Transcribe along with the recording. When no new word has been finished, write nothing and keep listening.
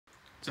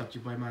What's up,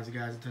 your boy Mozzie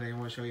guys, and today I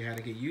want to show you how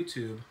to get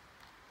YouTube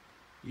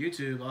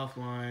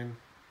offline,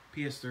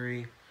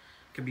 ps3.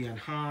 Could be on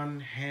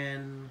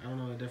HEN, I don't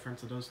know the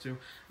difference of those two,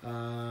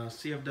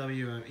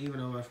 CFW and even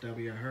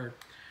OFW I heard.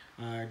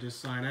 Just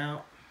sign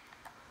out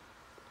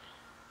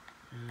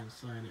and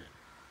sign in.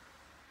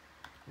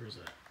 Where's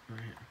that?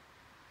 Right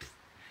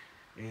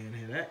here. And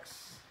hit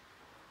X.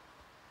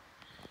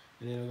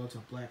 And then it'll go to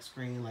a black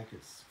screen like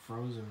it's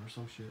frozen or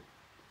some shit.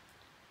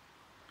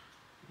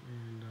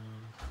 And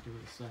give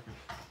it a second.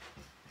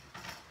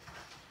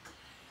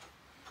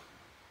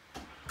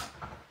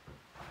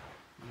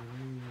 There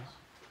it is.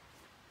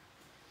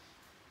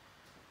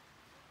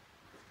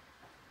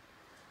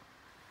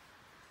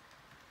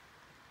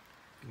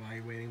 While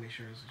you're waiting, make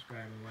sure to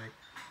subscribe and like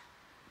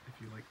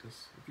if you like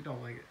this. If you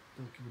don't like it,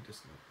 don't give a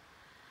dislike.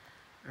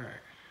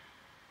 Alright.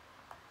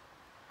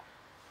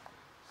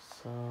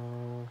 So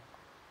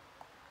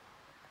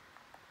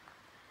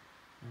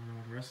I don't know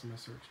what the rest of my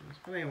search is.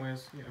 But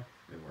anyways, yeah,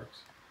 it works.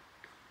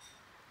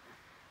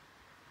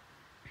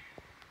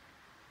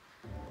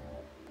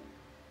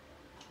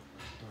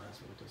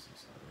 That's what this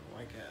is. I don't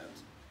like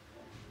ads.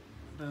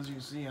 But as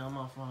you see, I'm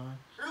offline.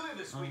 Earlier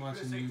this week,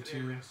 watching USA YouTube.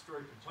 Today ran a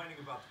story complaining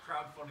about the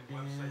crowdfunding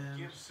website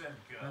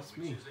GiveSendGo,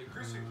 which is a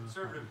Christian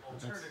conservative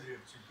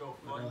alternative to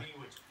GoFundMe,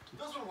 which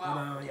doesn't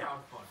allow for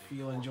crowdfunding. If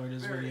you enjoyed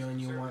this video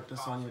and you want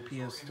this on your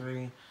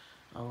PS3,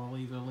 I will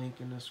leave a link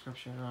in the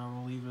description, and I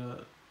will leave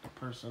the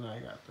person I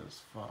got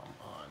this from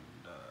on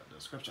the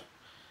description,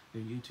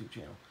 their YouTube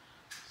channel.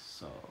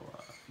 So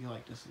if you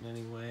like this in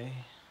any way,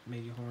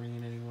 made you horny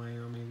in any way,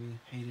 or maybe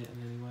hate it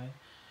in any way,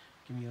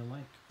 give me a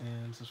like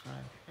and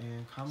subscribe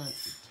and comment.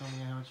 Tell me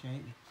how much you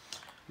hate me.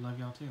 Love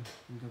y'all too.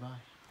 And goodbye.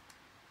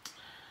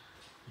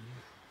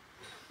 Yeah.